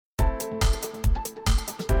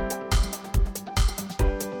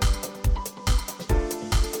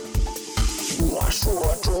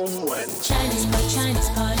说中文。 Chinese pot, Chinese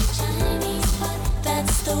pot, Chinese pot.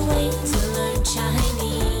 That's the way to learn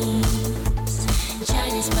Chinese.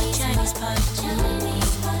 Chinese pot, Chinese pot,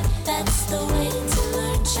 Chinese pot. That's the way to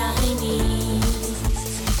learn Chinese.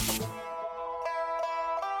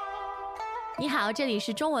 你好，这里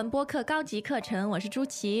是中文播客高级课程，我是朱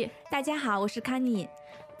琪。大家好，我是康妮。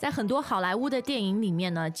在很多好莱坞的电影里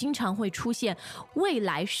面呢，经常会出现未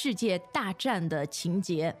来世界大战的情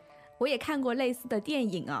节。我也看过类似的电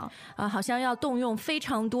影好像要动用非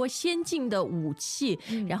常多先进的武器，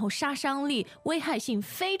然后杀伤力、危害性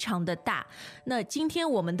非常的大。那今天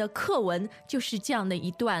我们的课文就是这样的一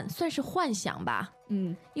段，算是幻想吧。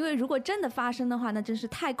因为如果真的发生的话，那真是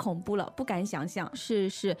太恐怖了，不敢想象。是，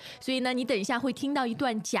所以呢，你等一下会听到一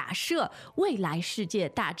段假设未来世界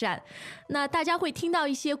大战。那大家会听到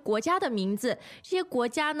一些国家的名字，这些国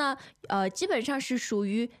家呢，基本上是属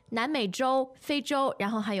于南美洲、非洲，然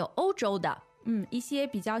后还有欧洲的。一些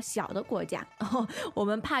比较小的国家。我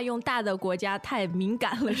们怕用大的国家太敏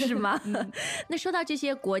感了，是吗？那说到这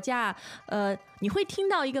些国家，你会听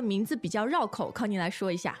到一个名字比较绕口，靠你来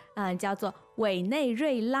说一下。叫做委内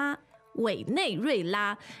瑞拉。委内瑞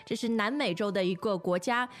拉，这是南美洲的一个国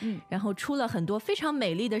家，然后出了很多非常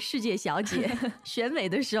美丽的世界小姐，选美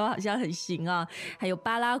的时候好像很行啊。还有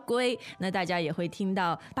巴拉圭，那大家也会听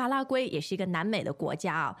到，巴拉圭也是一个南美的国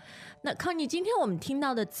家啊。那康妮，今天我们听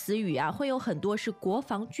到的词语啊，会有很多是国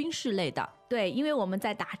防军事类的。对，因为我们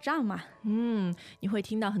在打仗嘛。你会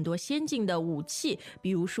听到很多先进的武器，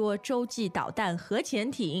比如说洲际导弹、核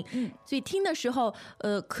潜艇。所以听的时候，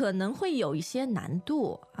可能会有一些难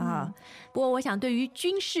度啊。不过我想，对于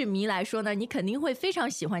军事迷来说呢，你肯定会非常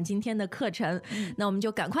喜欢今天的课程。那我们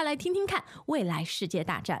就赶快来听听看未来世界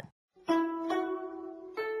大战。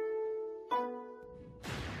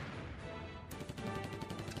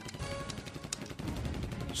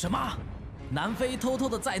什么？南非偷偷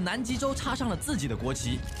地在南极洲插上了自己的国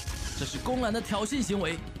旗，这是公然的挑衅行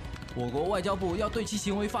为。我国外交部要对其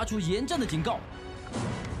行为发出严正的警告。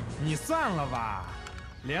你算了吧，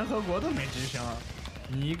联合国都没吱声，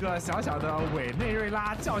你一个小小的委内瑞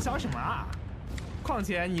拉叫嚣什么啊？况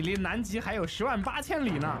且你离南极还有108000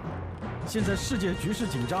里呢。现在世界局势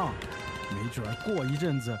紧张，没准过一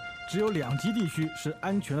阵子只有2极地区是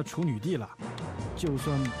安全的处女地了。就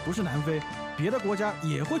算不是南非，别的国家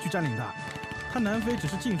也会去占领它。它南非只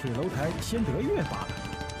是近水楼台先得月罢了。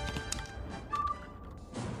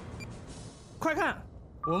快看，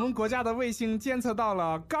我们国家的卫星监测到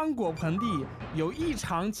了刚果盆地有异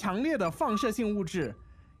常强烈的放射性物质，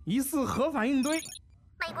疑似核反应堆。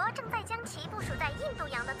美国正在将其部署在印度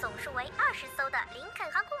洋的总数为20艘的林肯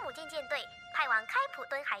航空母舰舰队派往开普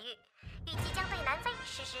敦海域，预计将对南非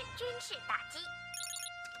实施军事打击。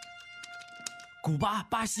古巴、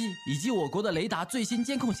巴西以及我国的雷达最新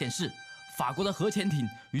监控显示，法国的核潜艇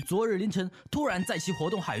于昨日凌晨突然在其活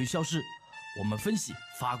动海域消失。我们分析，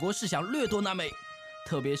法国是想掠夺南美，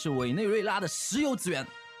特别是委内瑞拉的石油资源。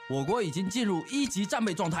我国已经进入1级战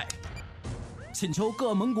备状态，请求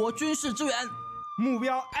各盟国军事支援。目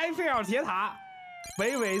标埃菲尔铁塔，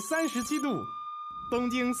北纬37度，东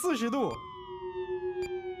经40度。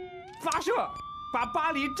发射，把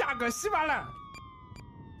巴黎炸个稀巴烂。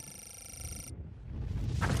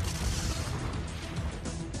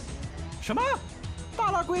什么？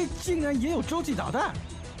巴拉圭竟然也有洲际导弹，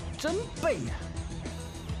真背呀！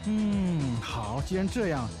好，既然这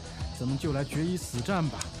样，咱们就来决一死战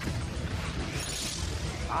吧。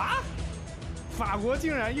啊！法国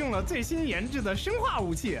竟然用了最新研制的生化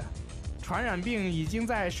武器，传染病已经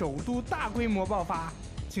在首都大规模爆发，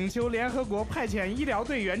请求联合国派遣医疗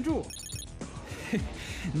队援助。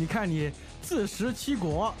你看你自食其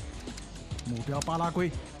果。目标巴拉圭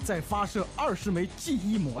再发射20枚记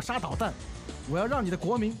忆抹杀导弹，我要让你的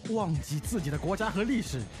国民忘记自己的国家和历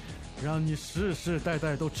史，让你世世代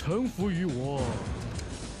代都臣服于我。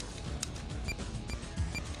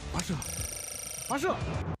发射！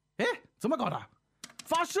哎，怎么搞的？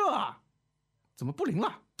发射啊！怎么不灵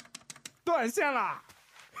了？断线了！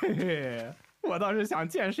嘿嘿，我倒是想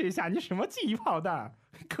见识一下你什么记忆炮弹，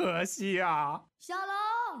可惜啊。小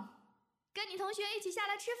龙，跟你同学一起下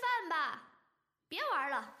来吃饭吧，别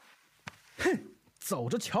玩了。哼，走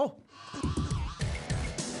着瞧。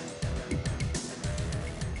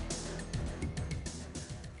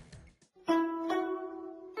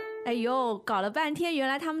哎呦，搞了半天，原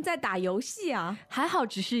来他们在打游戏啊！还好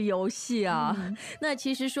只是游戏啊。那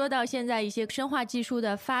其实说到现在一些生化技术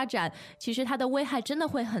的发展，其实它的危害真的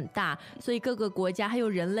会很大，所以各个国家还有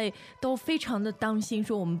人类都非常的当心，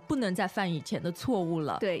说我们不能再犯以前的错误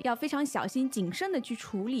了。对，要非常小心谨慎的去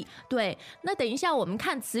处理。对，那等一下我们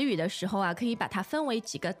看词语的时候啊，可以把它分为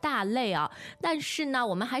几个大类啊。但是呢，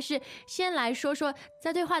我们还是先来说说，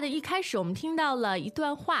在对话的一开始，我们听到了一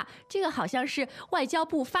段话，这个好像是外交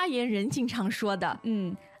部发言人经常说的。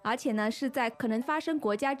而且呢，是在可能发生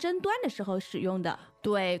国家争端的时候使用的。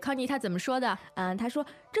对，康妮他怎么说的？他说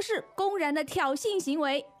这是公然的挑衅行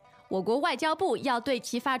为，我国外交部要对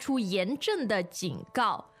其发出严正的警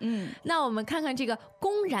告。那我们看看这个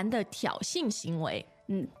公然的挑衅行为。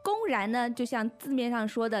公然呢，就像字面上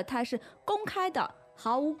说的，它是公开的、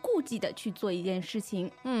毫无顾忌的去做一件事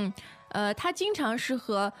情。它经常是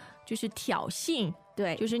和就是挑衅，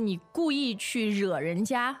对，就是你故意去惹人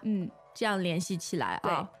家，这样联系起来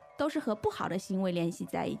啊，对，都是和不好的行为联系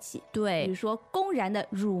在一起。对，比如说公然的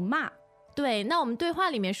辱骂。对，那我们对话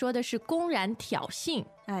里面说的是公然挑衅。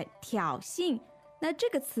挑衅，那这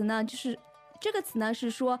个词呢，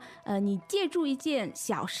是说，你借助一件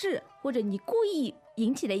小事，或者你故意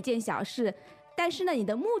引起了一件小事，但是呢，你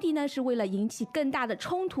的目的呢是为了引起更大的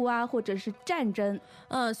冲突啊，或者是战争。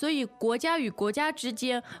所以国家与国家之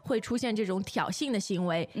间会出现这种挑衅的行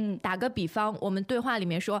为。打个比方，我们对话里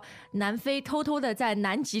面说，南非偷偷的在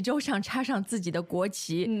南极洲上插上自己的国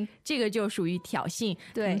旗，这个就属于挑衅。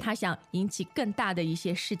对，他想引起更大的一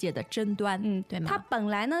些世界的争端，对吗？他本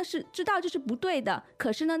来呢是知道这是不对的，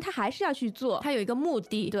可是呢，他还是要去做，他有一个目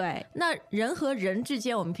的。对，那人和人之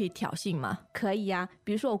间，我们可以挑衅吗？可以啊，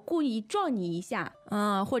比如说我故意撞你一下，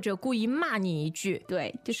或者故意骂你一句，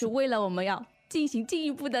对，就是为了我们要进行进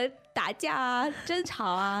一步的打架啊、争吵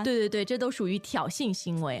啊。对对对，这都属于挑衅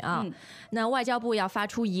行为啊。那外交部要发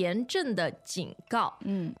出严正的警告。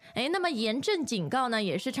那么严正警告呢，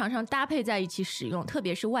也是常常搭配在一起使用，特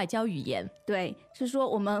别是外交语言。对，是说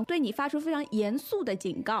我们对你发出非常严肃的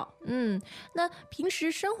警告。那平时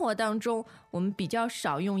生活当中，我们比较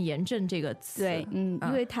少用严正这个词。对，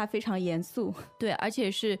因为它非常严肃。对，而且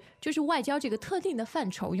是就是外交这个特定的范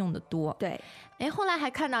畴用的多。对。后来还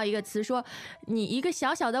看到一个词说，你一个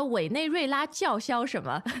小小的委内瑞拉叫嚣什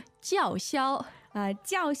么？叫嚣。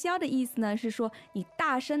叫嚣的意思呢是说你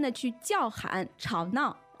大声的去叫喊、吵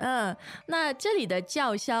闹。那这里的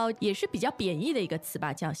叫嚣也是比较贬义的一个词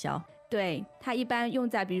吧？叫嚣。对，它一般用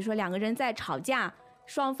在比如说两个人在吵架，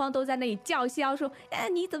双方都在那里叫嚣说，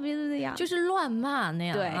你怎么样，就是乱骂那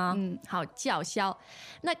样。对，好，叫嚣。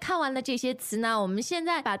那看完了这些词呢，我们现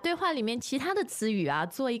在把对话里面其他的词语啊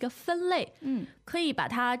做一个分类。可以把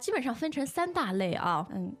它基本上分成3大类啊。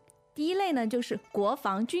第一类呢就是国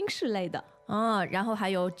防军事类的。然后还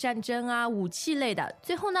有战争啊、武器类的。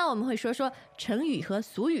最后呢，我们会说说成语和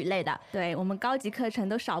俗语类的。对，我们高级课程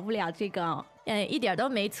都少不了这个哦。一点都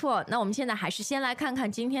没错。那我们现在还是先来看看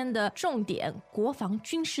今天的重点——国防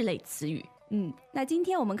军事类词语。那今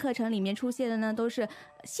天我们课程里面出现的呢，都是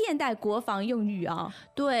现代国防用语啊。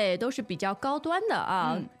对，都是比较高端的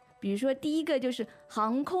啊。比如说第一个就是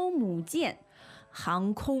航空母舰。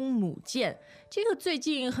航空母舰，这个最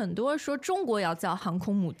近很多说中国要造航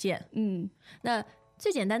空母舰。那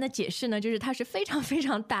最简单的解释呢，就是它是非常非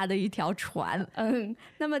常大的一条船。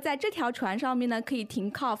那么在这条船上面呢，可以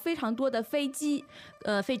停靠非常多的飞机。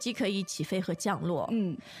飞机可以起飞和降落。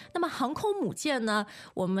那么航空母舰呢，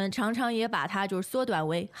我们常常也把它就是缩短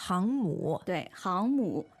为航母。对，航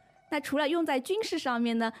母。那除了用在军事上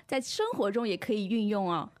面呢，在生活中也可以运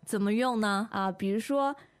用哦。怎么用呢？比如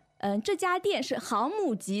说这家店是航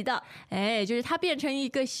母级的。就是它变成一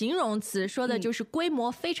个形容词，说的就是规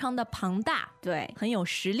模非常的庞大。对，很有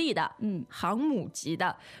实力的。航母级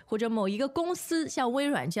的。或者某一个公司像微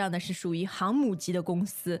软这样的是属于航母级的公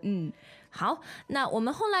司。好，那我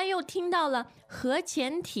们后来又听到了核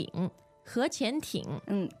潜艇。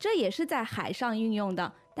这也是在海上运用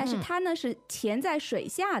的，但是它呢是潜在水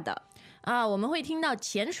下的。我们会听到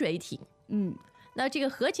潜水艇。那这个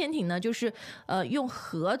核潜艇呢，就是用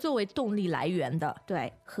核作为动力来源的。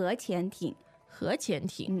对，核潜艇。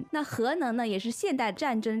那核能呢，也是现代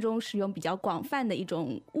战争中使用比较广泛的一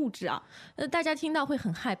种物质啊。大家听到会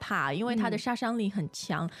很害怕，因为它的杀伤力很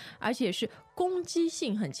强，而且是攻击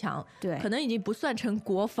性很强。对，可能已经不算成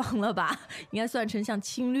国防了吧，应该算成像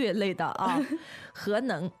侵略类的啊。核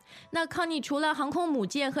能。那康妮除了航空母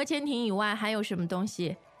舰、核潜艇以外，还有什么东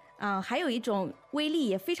西？还有一种威力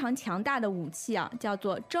也非常强大的武器啊，叫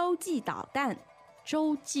做洲际导弹。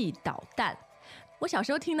我小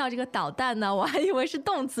时候听到这个导弹呢，我还以为是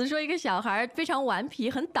动词，说一个小孩非常顽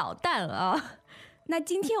皮，很捣蛋啊。那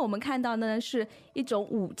今天我们看到呢是一种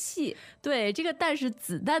武器，对，这个弹是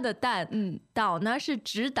子弹的弹，导呢是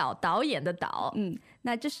指导导演的导，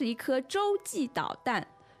那这是一颗洲际导弹，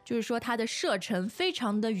就是说它的射程非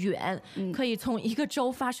常的远，可以从一个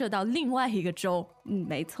洲发射到另外一个洲，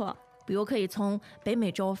没错。比如可以从北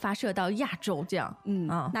美洲发射到亚洲这样，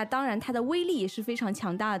那当然它的威力也是非常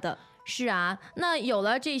强大的。是啊，那有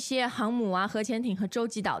了这些航母啊、核潜艇和洲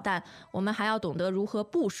际导弹，我们还要懂得如何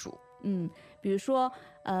部署。比如说，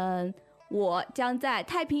我将在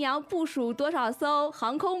太平洋部署多少艘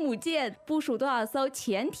航空母舰，部署多少艘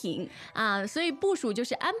潜艇啊，所以部署就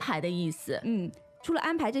是安排的意思。除了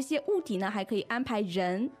安排这些物体呢，还可以安排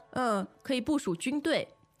人，可以部署军队。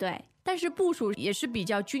对。但是部署也是比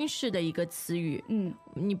较军事的一个词语，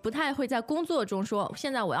你不太会在工作中说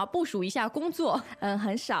现在我要部署一下工作，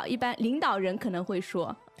很少，一般领导人可能会说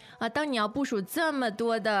啊。当你要部署这么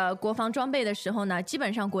多的国防装备的时候呢，基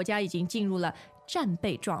本上国家已经进入了战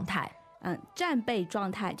备状态。战备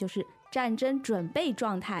状态就是战争准备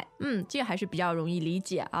状态。这个还是比较容易理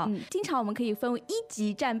解啊。经常我们可以分为1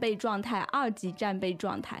级战备状态、2级战备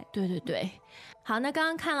状态。对。好，那刚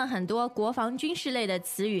刚看了很多国防军事类的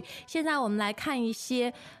词语，现在我们来看一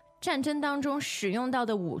些战争当中使用到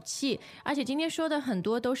的武器，而且今天说的很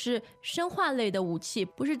多都是生化类的武器，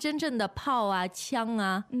不是真正的炮啊、枪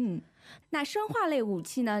啊。那生化类武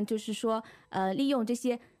器呢，就是说利用这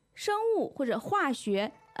些生物或者化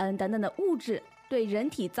学等等的物质对人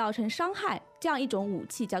体造成伤害，这样一种武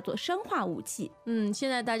器叫做生化武器。现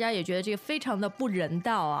在大家也觉得这个非常的不人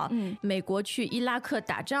道啊。美国去伊拉克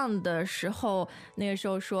打仗的时候，那个时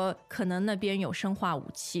候说可能那边有生化武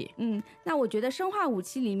器。那我觉得生化武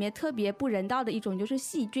器里面特别不人道的一种就是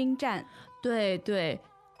细菌战。对。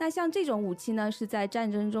那像这种武器呢，是在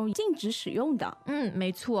战争中禁止使用的。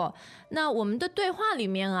没错。那我们的对话里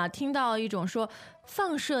面啊，听到一种说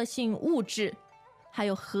放射性物质，还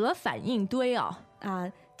有核反应堆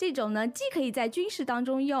这种呢，既可以在军事当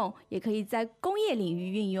中用，也可以在工业领域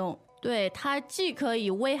运用。对，它既可以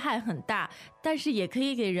危害很大，但是也可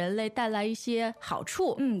以给人类带来一些好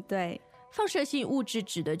处。对。放射性物质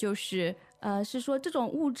指的就是是说这种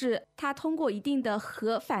物质它通过一定的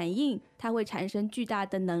核反应，它会产生巨大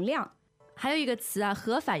的能量。还有一个词啊，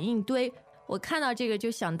核反应堆，我看到这个就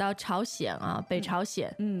想到朝鲜啊，北朝鲜。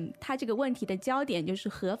它这个问题的焦点就是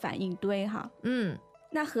核反应堆哈。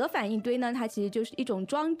那核反应堆呢，它其实就是一种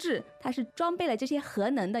装置，它是装备了这些核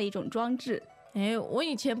能的一种装置。我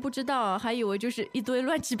以前不知道，还以为就是一堆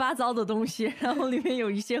乱七八糟的东西，然后里面有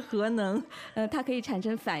一些核能，它可以产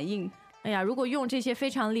生反应。如果用这些非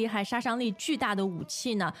常厉害、杀伤力巨大的武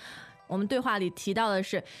器呢，我们对话里提到的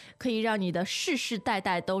是可以让你的世世代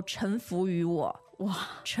代都臣服于我。哇，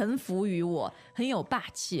臣服于我，很有霸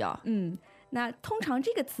气啊。那通常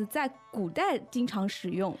这个词在古代经常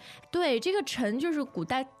使用。对，这个臣就是古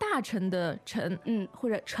代大臣的臣，或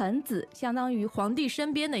者臣子，相当于皇帝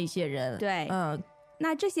身边的一些人。对，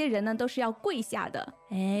那这些人呢都是要跪下的，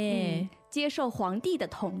接受皇帝的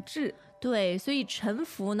统治。对，所以臣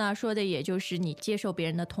服呢说的也就是你接受别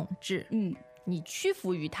人的统治，你屈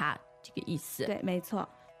服于他这个意思。对，没错。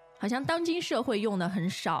好像当今社会用的很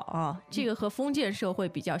少啊，这个和封建社会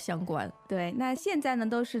比较相关。对，那现在呢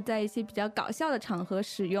都是在一些比较搞笑的场合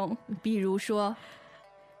使用，比如说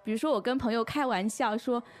我跟朋友开玩笑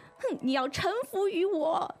说，你要臣服于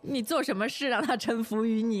我。你做什么事让他臣服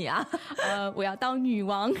于你啊？我要当女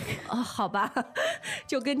王。好吧，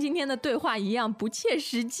就跟今天的对话一样不切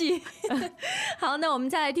实际。好，那我们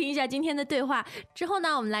再来听一下今天的对话，之后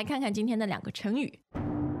呢我们来看看今天的2个成语。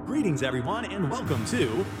 Greetings everyone and welcome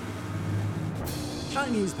to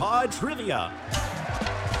Chinese Pod Trivia.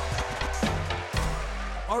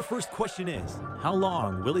 Our first question is, how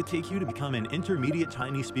long will it take you to become an intermediate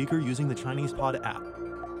Chinese speaker using the Chinese Pod app?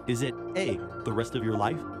 Is it A, the rest of your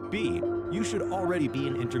life? B, you should already be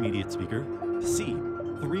an intermediate speaker? C,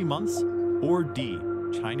 3 months? Or D,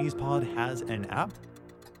 Chinese Pod has an app?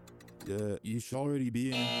 You should already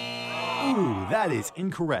be in. Ooh, that is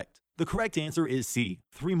incorrect. The correct answer is C,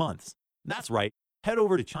 3 months. That's right. Head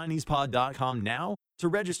over to ChinesePod.com now to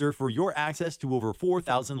register for your access to over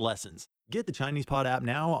 4,000 lessons. Get the Chinese Pod app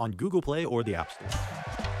now on Google Play or the App Store.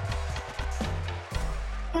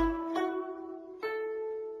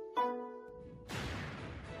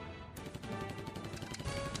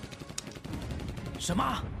 什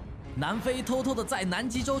么？南非偷偷的在南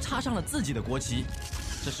极洲插上了自己的国旗，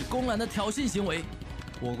这是公然的挑衅行为。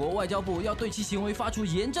我国外交部要对其行为发出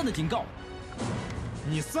严正的警告。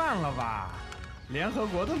你算了吧，联合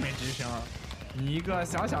国都没吱声，你一个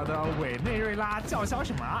小小的委内瑞拉叫嚣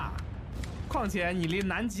什么啊？况且你离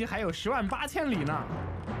南极还有108000里呢。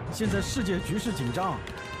现在世界局势紧张，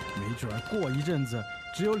没准过一阵子，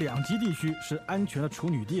只有2极地区是安全的处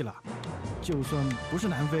女地了。就算不是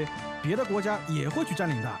南非，别的国家也会去占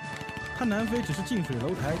领的。它南非只是近水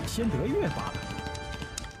楼台先得月罢了。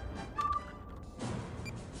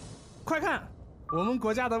快看，我们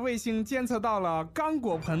国家的卫星监测到了刚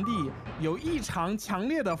果盆地有异常强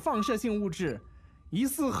烈的放射性物质，疑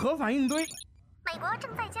似核反应堆。美国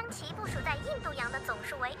正在将其部署在印度洋的总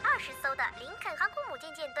数为20艘的林肯航空母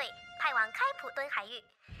舰舰队派往开普敦海域，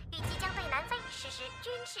预计将对南非实施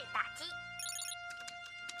军事打击。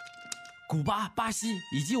古巴、巴西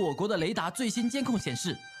以及我国的雷达最新监控显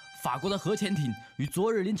示，法国的核潜艇于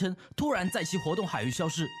昨日凌晨突然在其活动海域消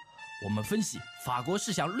失。我们分析，法国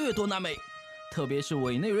是想掠夺南美，特别是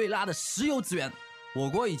委内瑞拉的石油资源。我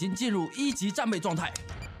国已经进入1级战备状态，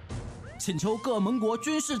请求各盟国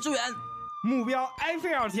军事支援。目标埃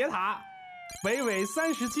菲尔铁塔，北纬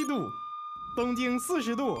37度，东经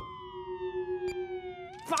40度。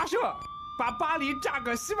发射，把巴黎炸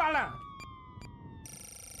个稀巴烂。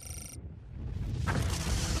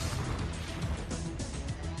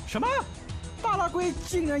什么？巴拉圭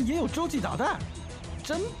竟然也有洲际导弹，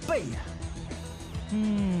真背呀！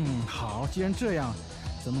好，既然这样，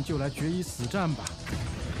咱们就来决一死战吧。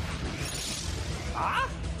啊！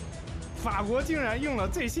法国竟然用了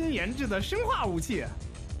最新研制的生化武器，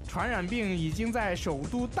传染病已经在首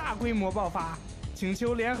都大规模爆发，请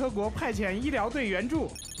求联合国派遣医疗队援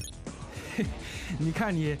助。你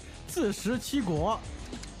看你自食其果，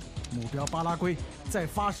目标巴拉圭再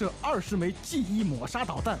发射20枚G1抹杀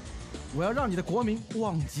导弹，我要让你的国民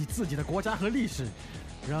忘记自己的国家和历史，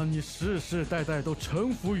让你世世代代都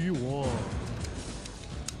臣服于我。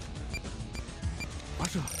发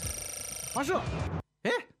射，发射！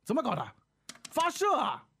哎，怎么搞的？发射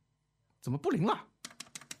啊！怎么不灵了？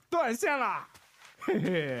断线了！嘿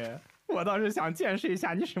嘿，我倒是想见识一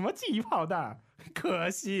下你什么记忆炮弹，可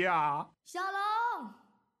惜啊。小龙，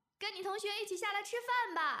跟你同学一起下来吃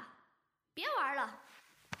饭吧，别玩了。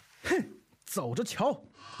哼，走着瞧。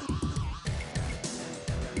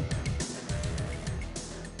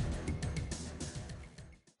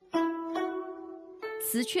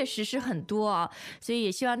词确实是很多啊，所以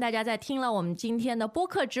也希望大家在听了我们今天的播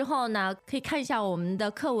客之后呢，可以看一下我们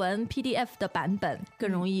的课文 PDF 的版本，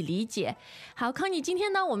更容易理解。好，康妮，今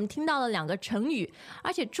天呢我们听到了2个成语，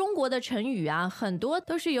而且中国的成语啊，很多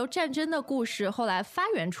都是由战争的故事后来发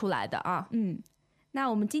源出来的啊。那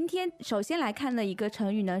我们今天首先来看的一个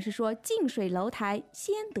成语呢，是说近水楼台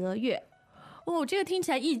先得月。哦，这个听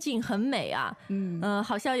起来意境很美啊，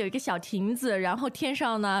好像有一个小亭子，然后天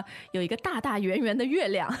上呢有一个大大圆圆的月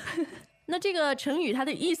亮。那这个成语它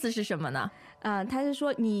的意思是什么呢？它是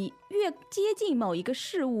说你越接近某一个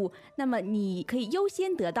事物，那么你可以优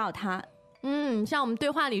先得到它。像我们对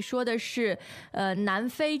话里说的是，南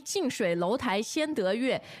非近水楼台先得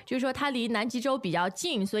月，就是说他离南极洲比较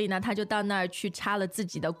近，所以呢，他就到那儿去插了自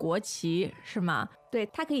己的国旗，是吗？对，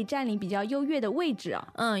他可以占领比较优越的位置啊。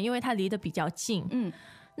因为他离得比较近。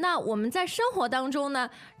那我们在生活当中呢，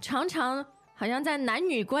常常好像在男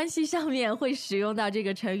女关系上面会使用到这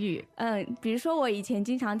个成语。比如说我以前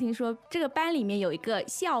经常听说这个班里面有一个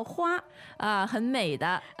校花很美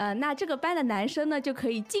的。那这个班的男生呢就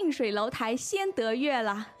可以近水楼台先得月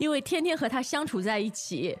了，因为天天和他相处在一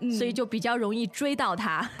起，所以就比较容易追到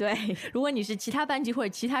他。对，如果你是其他班级或者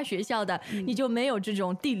其他学校的，你就没有这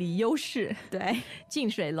种地理优势。对，近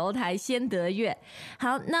水楼台先得月。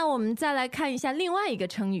好，那我们再来看一下另外一个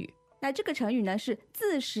成语。那这个成语呢是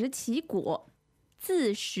自食其果。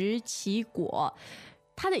自食其果，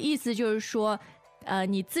它的意思就是说，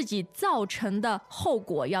你自己造成的后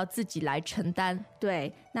果要自己来承担。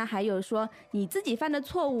对，那还有说你自己犯的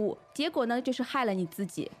错误，结果呢就是害了你自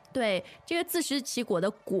己。对，这个自食其果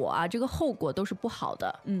的果啊，这个后果都是不好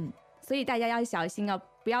的。所以大家要小心啊，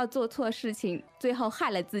不要做错事情，最后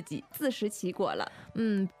害了自己，自食其果了。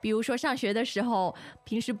比如说上学的时候，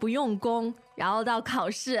平时不用功，然后到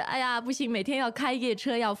考试，哎呀不行，每天要开夜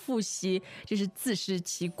车，要复习，这是自食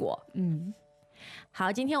其果。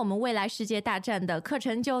好，今天我们未来世界大战的课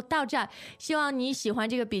程就到这儿，希望你喜欢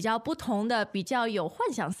这个比较不同的、比较有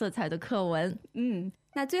幻想色彩的课文。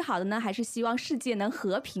那最好的呢，还是希望世界能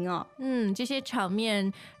和平哦。这些场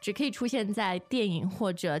面只可以出现在电影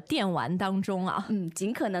或者电玩当中啊。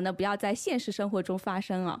尽可能的不要在现实生活中发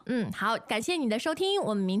生哦。好，感谢你的收听，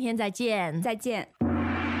我们明天再见。再见。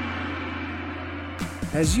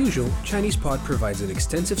As usual, ChinesePod provides an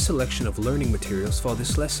extensive selection of learning materials for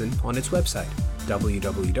this lesson on its website,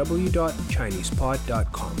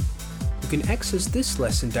 www.chinesepod.com. You can access this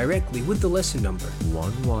lesson directly with the lesson number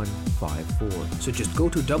 1154. So just go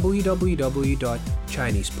to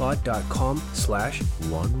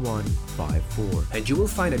www.chinesepod.com/1154 and you will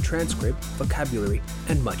find a transcript, vocabulary,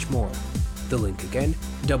 and much more. The link again,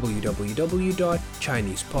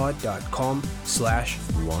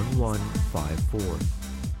 www.chinesepod.com/1154.